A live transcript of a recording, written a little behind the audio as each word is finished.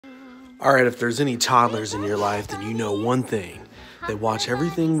All right, if there's any toddlers in your life, then you know one thing. They watch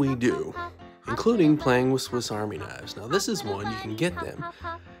everything we do, including playing with Swiss Army knives. Now, this is one you can get them.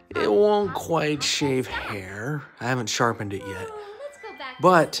 It won't quite shave hair. I haven't sharpened it yet.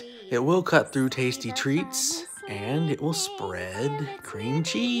 But it will cut through tasty treats, and it will spread cream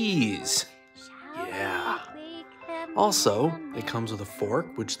cheese. Yeah. Also, it comes with a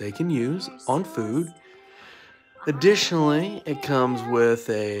fork, which they can use on food. Additionally, it comes with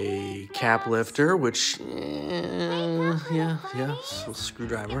a cap lifter, which, so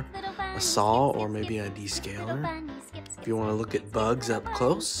screwdriver, a saw, or maybe a descaler. If you want to look at bugs up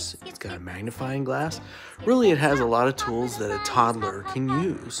close, it's got a magnifying glass. Really, it has a lot of tools that a toddler can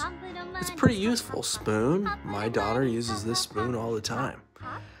use. It's pretty useful. Spoon. My daughter uses this spoon all the time.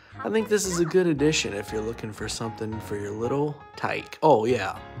 I think this is a good addition if you're looking for something for your little tyke. Oh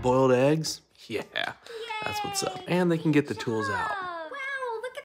yeah, boiled eggs? Yeah, that's what's up. And they can get the tools out.